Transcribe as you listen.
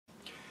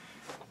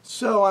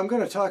So I'm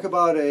going to talk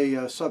about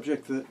a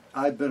subject that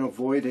I've been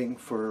avoiding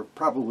for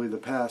probably the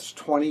past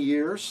 20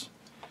 years,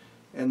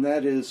 and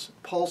that is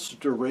pulse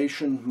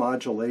duration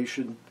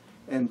modulation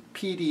and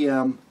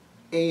PDM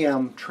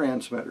AM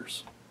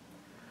transmitters.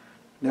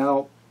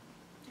 Now,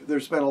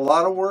 there's been a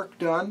lot of work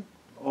done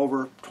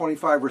over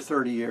 25 or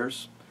 30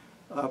 years,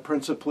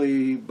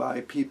 principally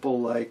by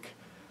people like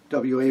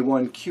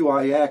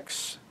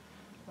WA1QIX,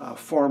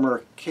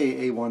 former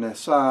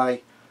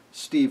KA1SI,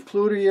 Steve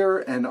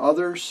Cloutier, and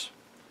others.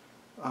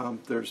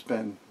 There's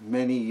been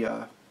many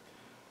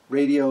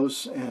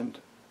radios and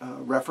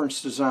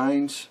reference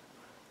designs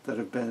that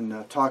have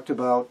been talked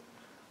about,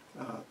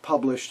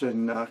 published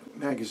in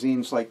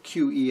magazines like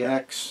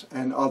QEX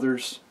and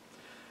others.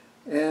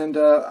 And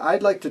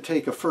I'd like to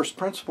take a first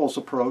principles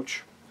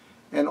approach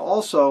and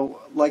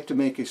also like to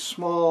make a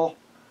small,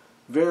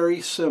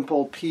 very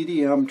simple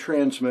PDM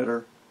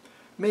transmitter,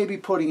 maybe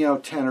putting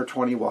out 10 or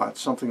 20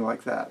 watts, something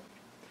like that.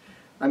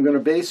 I'm going to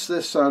base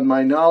this on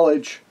my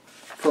knowledge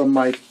from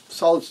my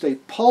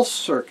solid-state pulse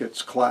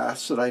circuits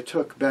class that I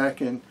took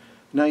back in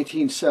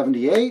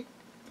 1978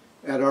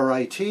 at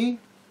RIT.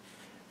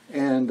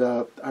 And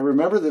I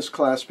remember this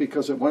class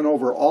because it went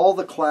over all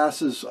the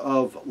classes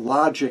of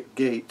logic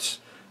gates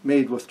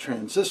made with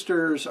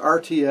transistors,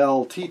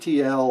 RTL,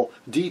 TTL,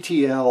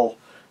 DTL,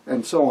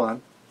 and so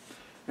on.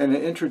 And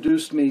it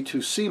introduced me to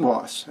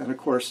CMOS. And of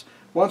course,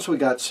 once we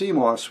got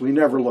CMOS, we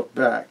never looked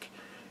back.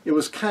 It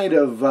was kind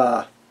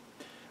of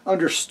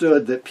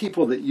understood that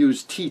people that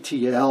used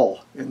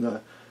TTL in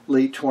the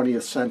late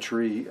 20th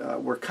century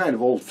were kind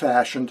of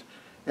old-fashioned,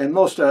 and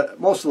most of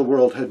the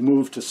world had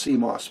moved to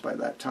CMOS by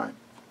that time.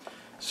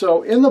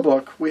 So in the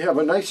book, we have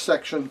a nice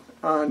section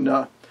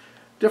on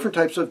different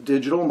types of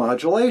digital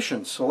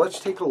modulation. So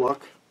let's take a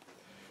look.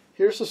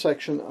 Here's a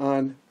section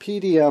on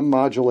PDM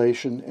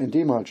modulation and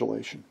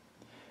demodulation.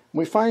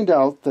 We find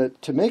out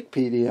that to make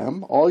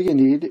PDM, all you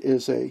need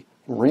is a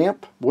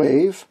ramp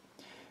wave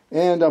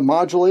and a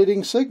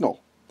modulating signal.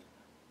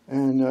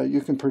 And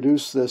you can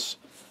produce this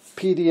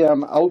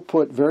PDM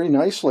output very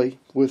nicely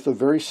with a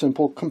very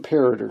simple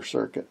comparator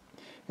circuit.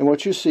 And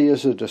what you see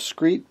is a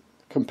discrete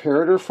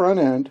comparator front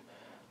end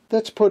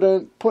that's put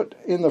in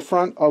the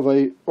front of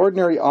an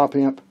ordinary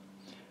op-amp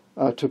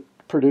to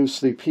produce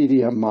the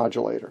PDM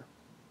modulator.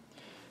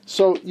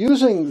 So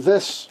using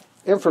this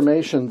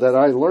information that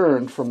I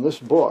learned from this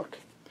book,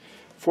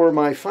 for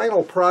my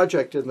final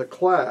project in the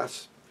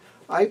class,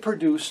 I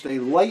produced a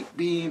light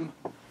beam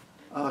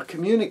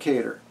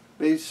communicator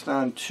based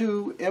on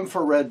two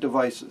infrared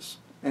devices,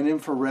 an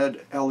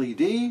infrared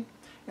LED and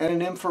an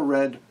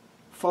infrared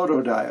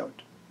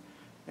photodiode.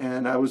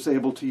 And I was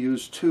able to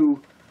use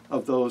two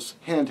of those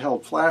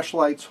handheld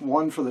flashlights,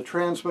 one for the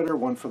transmitter,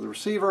 one for the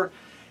receiver,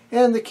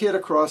 and the kid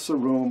across the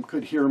room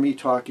could hear me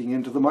talking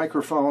into the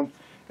microphone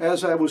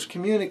as I was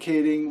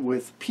communicating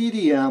with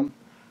PDM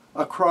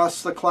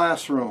across the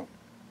classroom.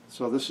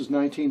 So this is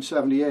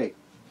 1978.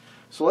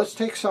 So let's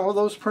take some of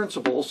those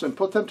principles and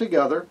put them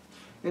together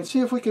and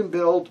see if we can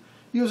build,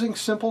 using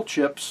simple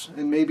chips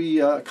and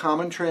maybe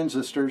common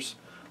transistors,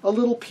 a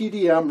little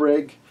PDM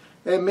rig,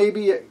 and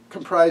maybe it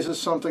comprises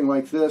something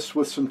like this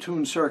with some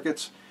tuned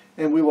circuits,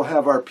 and we will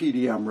have our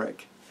PDM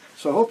rig.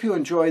 So I hope you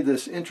enjoyed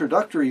this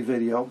introductory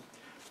video,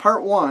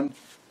 Part 1,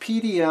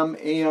 PDM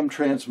AM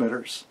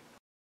transmitters.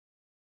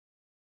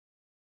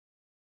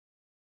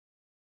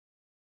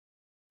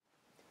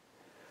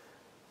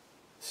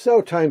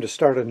 So time to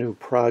start a new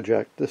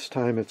project. This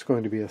time it's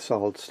going to be a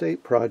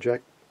solid-state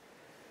project.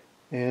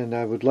 And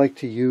I would like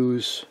to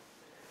use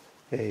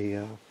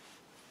a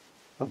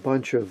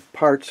bunch of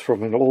parts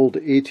from an old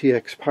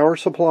ATX power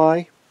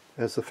supply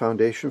as the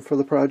foundation for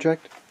the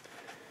project.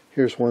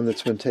 Here's one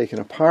that's been taken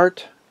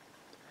apart.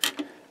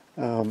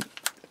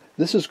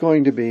 This is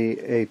going to be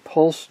a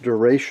pulse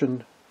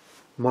duration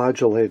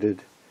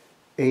modulated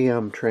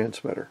AM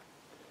transmitter,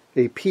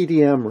 a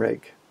PDM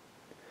rig,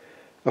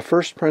 a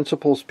first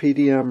principles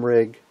PDM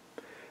rig,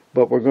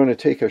 but we're going to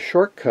take a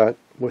shortcut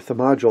with the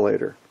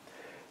modulator.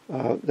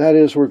 That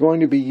is, we're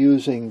going to be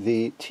using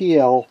the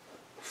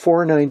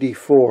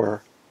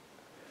TL494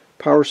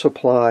 power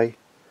supply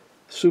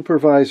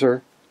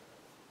supervisor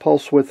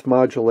pulse width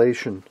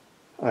modulation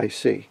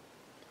IC.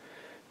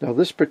 Now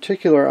this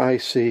particular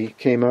IC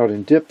came out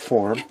in dip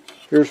form.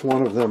 Here's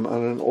one of them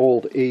on an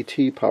old AT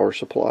power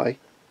supply.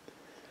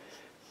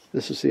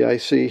 This is the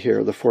IC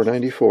here, the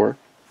 494.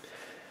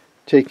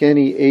 Take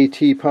any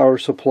AT power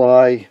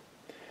supply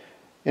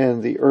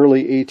and the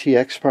early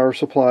ATX power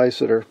supplies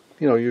that are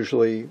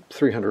usually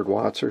 300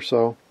 watts or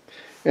so,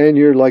 and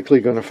you're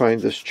likely going to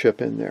find this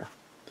chip in there.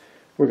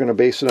 We're going to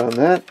base it on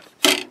that.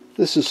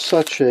 This is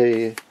such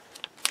an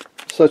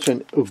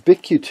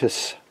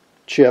ubiquitous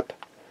chip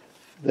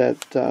that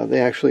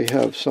they actually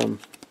have some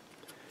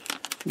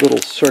little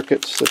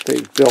circuits that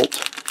they've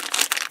built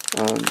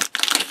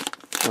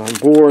on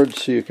board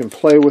so you can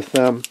play with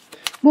them,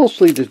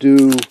 mostly to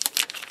do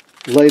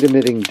light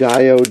emitting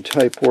diode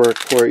type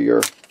work where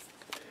you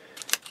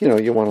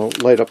want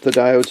to light up the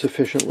diodes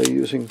efficiently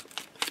using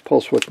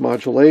pulse width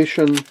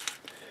modulation.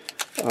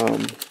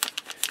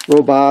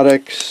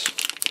 robotics,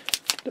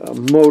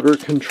 motor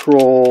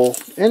control,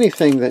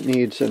 anything that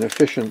needs an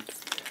efficient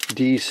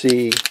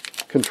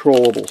DC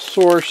controllable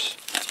source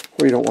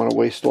where you don't want to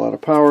waste a lot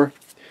of power,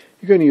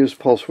 you're going to use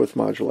pulse width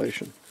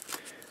modulation.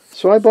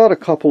 So I bought a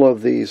couple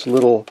of these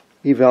little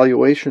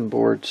evaluation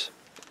boards,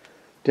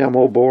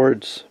 demo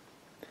boards,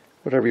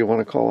 whatever you want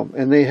to call them,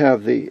 and they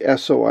have the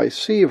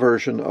SOIC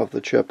version of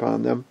the chip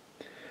on them.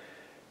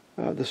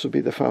 This will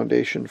be the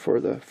foundation for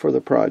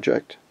the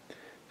project.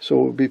 So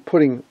we'll be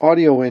putting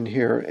audio in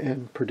here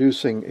and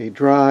producing a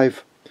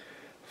drive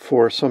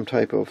for some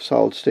type of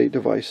solid-state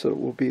device that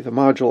will be the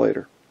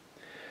modulator.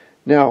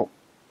 Now,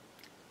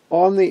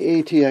 on the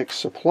ATX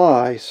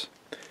supplies,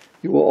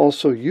 you will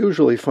also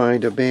usually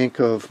find a bank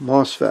of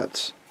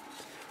MOSFETs.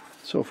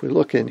 So if we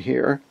look in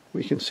here,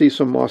 we can see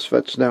some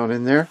MOSFETs down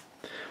in there.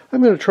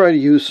 I'm going to try to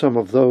use some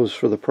of those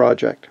for the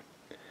project.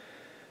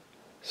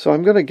 So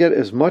I'm going to get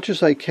as much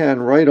as I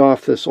can right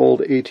off this old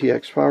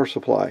ATX power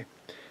supply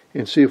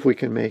and see if we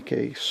can make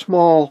a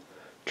small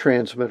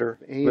transmitter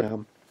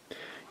AM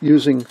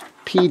using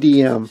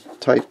PDM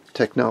type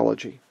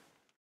technology.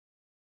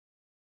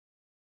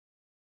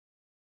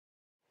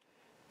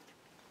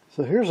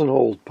 So here's an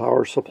old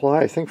power supply,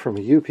 I think from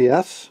a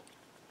UPS.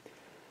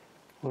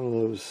 One of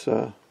those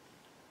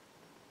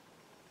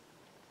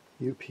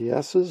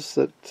UPSs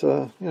that,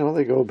 you know,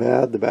 they go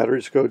bad, the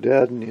batteries go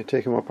dead, and you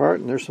take them apart,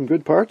 and there's some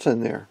good parts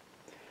in there.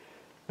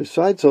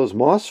 Besides those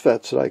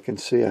MOSFETs that I can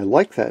see, I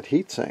like that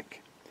heatsink.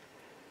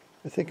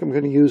 I think I'm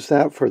going to use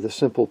that for the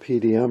simple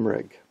PDM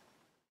rig.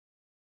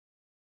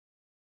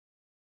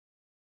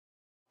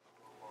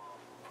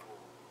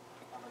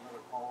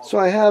 So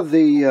I have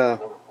the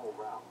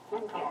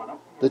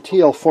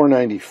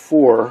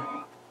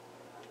TL494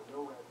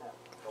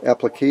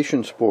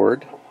 applications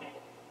board.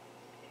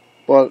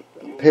 Bought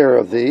a pair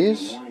of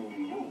these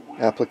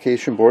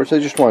application boards. I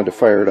just wanted to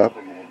fire it up.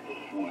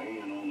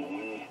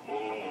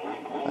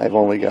 I've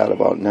only got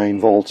about 9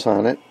 volts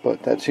on it,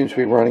 but that seems to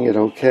be running it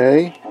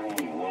okay.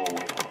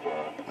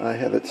 I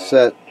have it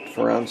set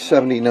for around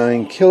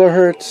 79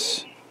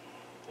 kilohertz,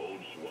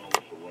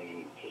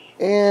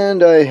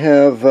 and I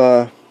have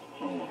a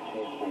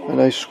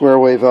nice square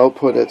wave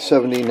output at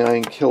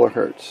 79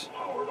 kilohertz.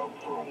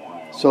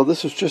 So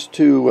this is just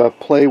to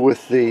play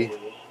with the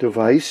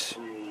device.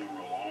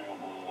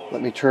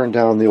 Let me turn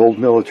down the old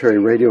military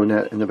radio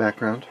net in the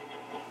background.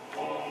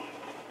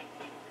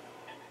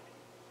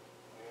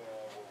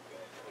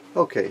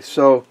 Okay,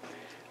 so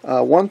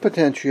one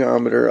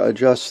potentiometer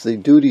adjusts the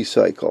duty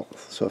cycle.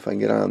 So if I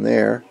get on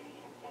there,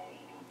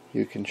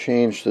 you can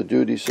change the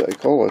duty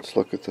cycle. Let's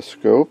look at the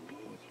scope.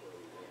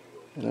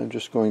 And I'm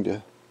just going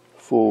to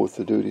fool with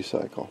the duty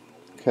cycle.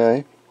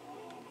 Okay?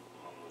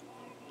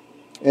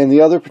 And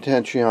the other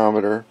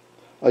potentiometer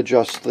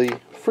adjusts the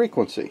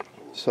frequency.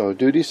 So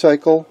duty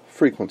cycle,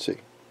 frequency.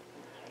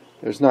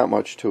 There's not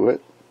much to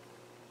it.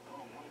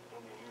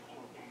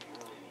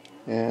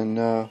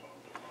 And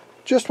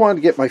just wanted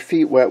to get my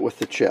feet wet with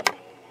the chip.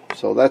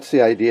 So that's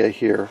the idea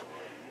here.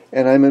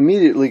 And I'm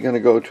immediately going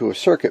to go to a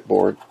circuit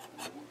board.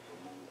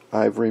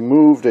 I've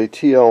removed a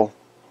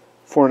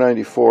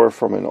TL494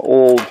 from an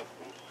old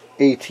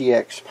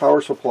ATX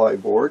power supply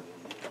board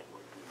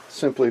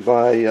simply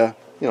by, you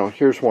know,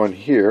 here's one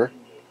here.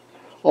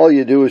 All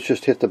you do is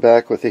just hit the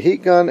back with the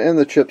heat gun and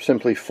the chip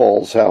simply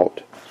falls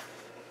out.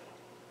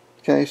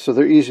 Okay, so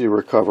they're easy to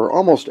recover.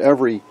 Almost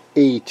every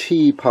AT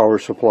power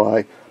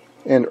supply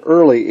and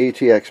early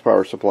ATX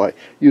power supply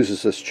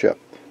uses this chip.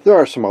 There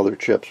are some other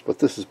chips, but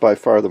this is by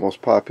far the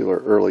most popular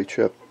early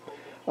chip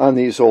on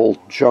these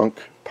old junk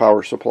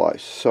power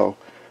supplies. So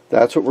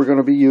that's what we're going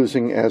to be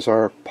using as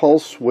our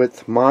pulse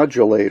width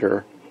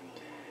modulator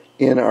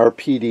in our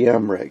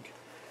PDM rig.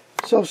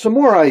 So some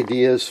more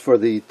ideas for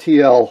the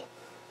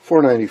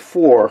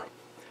TL494.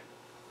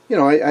 You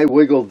know, I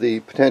wiggled the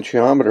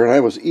potentiometer and I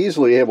was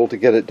easily able to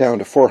get it down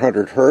to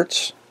 400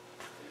 hertz.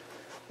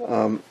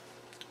 So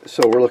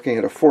we're looking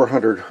at a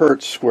 400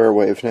 hertz square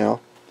wave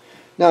now.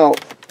 Now,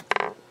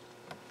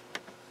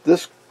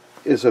 this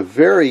is a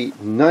very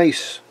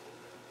nice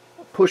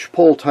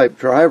push-pull type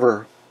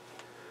driver.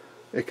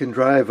 It can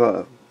drive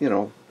a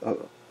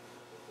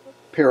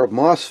pair of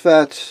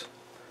MOSFETs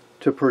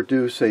to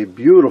produce a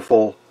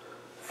beautiful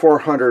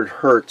 400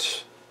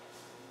 hertz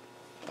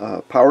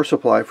power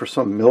supply for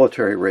some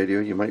military radio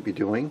you might be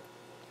doing.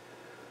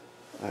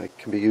 It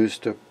can be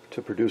used to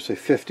produce a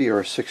 50 or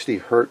a 60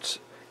 hertz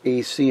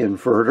AC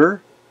inverter.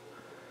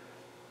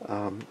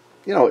 You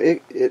know,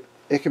 it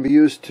can be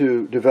used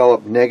to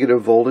develop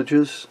negative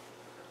voltages,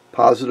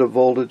 positive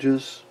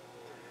voltages,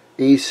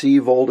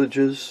 AC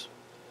voltages.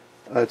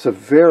 It's a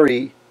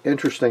very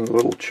interesting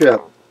little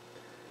chip,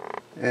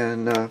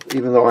 and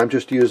even though I'm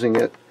just using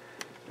it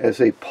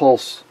as a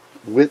pulse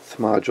width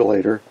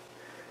modulator,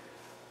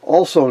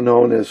 also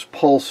known as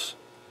pulse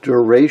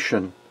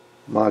duration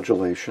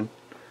modulation.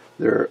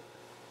 They're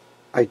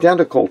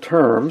identical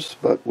terms,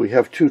 but we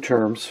have two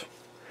terms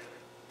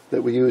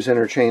that we use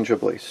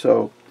interchangeably.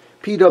 So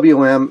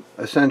PWM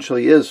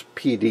essentially is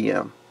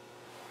PDM.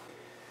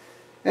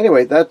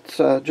 Anyway, that's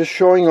just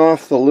showing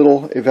off the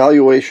little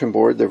evaluation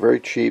board. They're very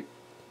cheap.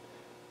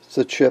 It's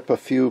a chip, a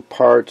few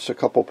parts, a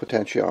couple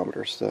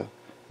potentiometers. The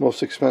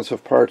most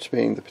expensive parts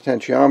being the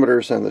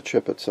potentiometers and the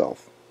chip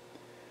itself.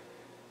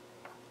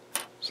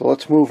 So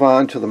let's move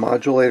on to the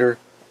modulator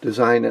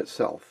design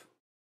itself.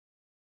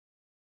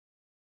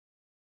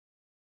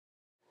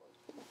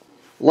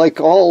 Like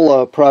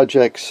all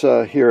projects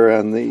here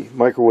on the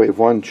Microwave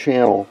 1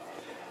 channel,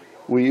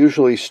 we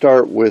usually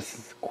start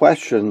with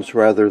questions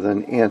rather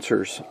than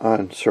answers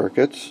on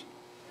circuits.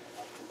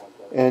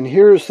 And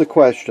here's the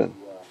question.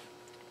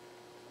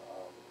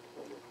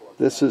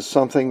 This is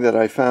something that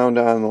I found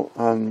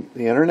on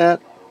the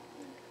internet.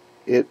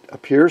 It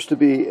appears to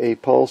be a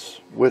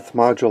pulse width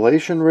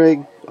modulation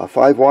rig, a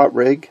 5-watt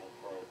rig.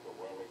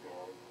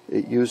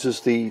 It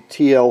uses the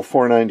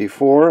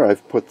TL494.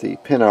 I've put the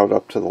pinout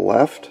up to the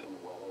left.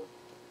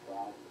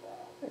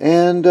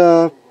 And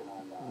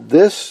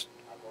this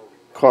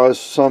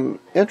caused some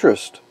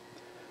interest.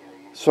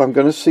 So I'm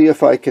going to see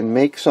if I can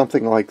make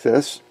something like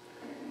this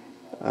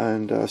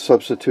and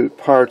substitute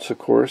parts, of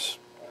course,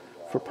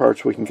 for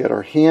parts we can get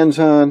our hands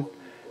on.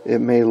 It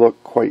may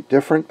look quite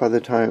different by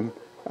the time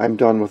I'm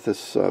done with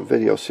this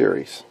video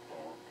series.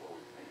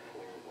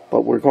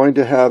 But we're going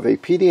to have a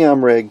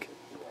PDM rig,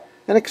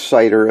 an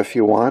exciter if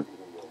you want.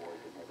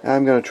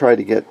 I'm going to try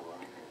to get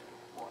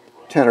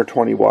 10 or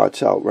 20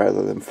 watts out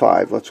rather than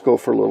 5. Let's go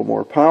for a little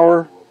more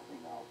power.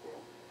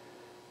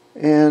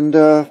 And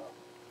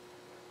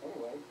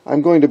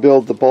I'm going to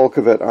build the bulk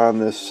of it on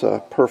this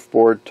perf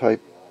board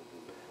type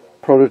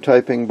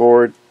prototyping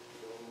board.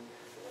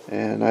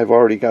 And I've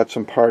already got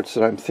some parts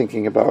that I'm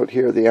thinking about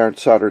here. They aren't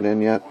soldered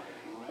in yet.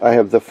 I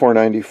have the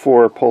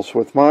 494 pulse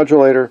width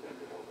modulator.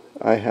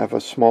 I have a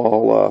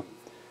small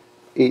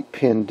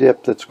 8-pin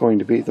dip that's going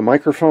to be the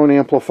microphone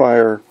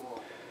amplifier.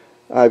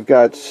 I've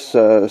got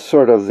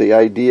sort of the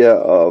idea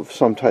of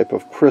some type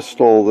of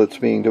crystal that's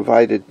being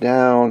divided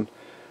down,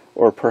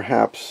 or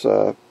perhaps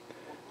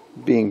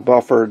being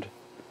buffered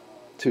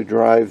to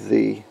drive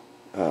the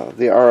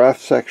RF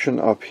section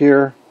up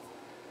here.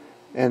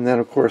 And then,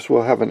 of course,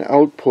 we'll have an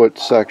output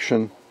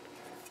section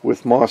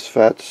with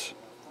MOSFETs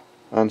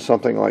on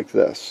something like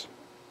this.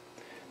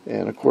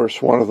 And, of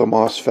course, one of the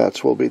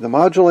MOSFETs will be the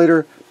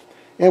modulator,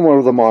 and one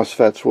of the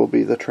MOSFETs will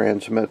be the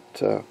transmit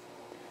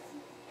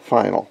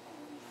final.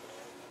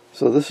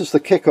 So this is the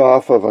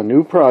kickoff of a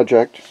new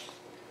project.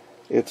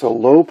 It's a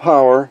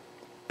low-power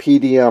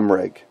PDM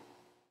rig.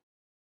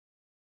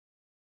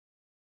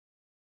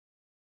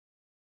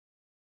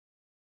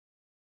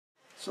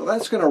 So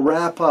that's going to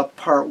wrap up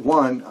part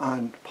 1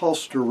 on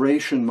pulse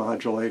duration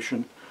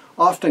modulation,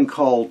 often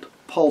called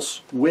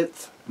pulse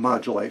width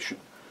modulation.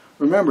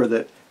 Remember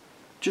that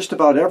just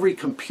about every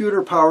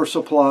computer power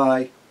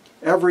supply,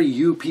 every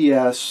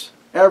UPS,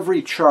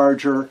 every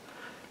charger,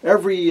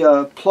 every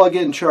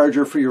plug-in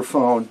charger for your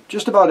phone,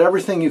 just about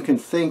everything you can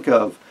think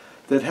of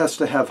that has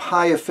to have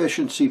high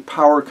efficiency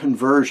power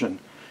conversion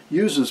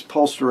uses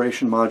pulse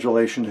duration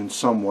modulation in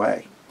some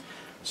way.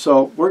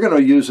 So we're going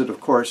to use it, of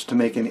course, to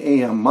make an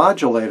AM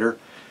modulator,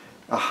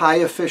 a high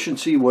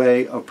efficiency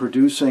way of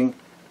producing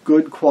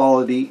good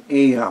quality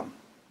AM.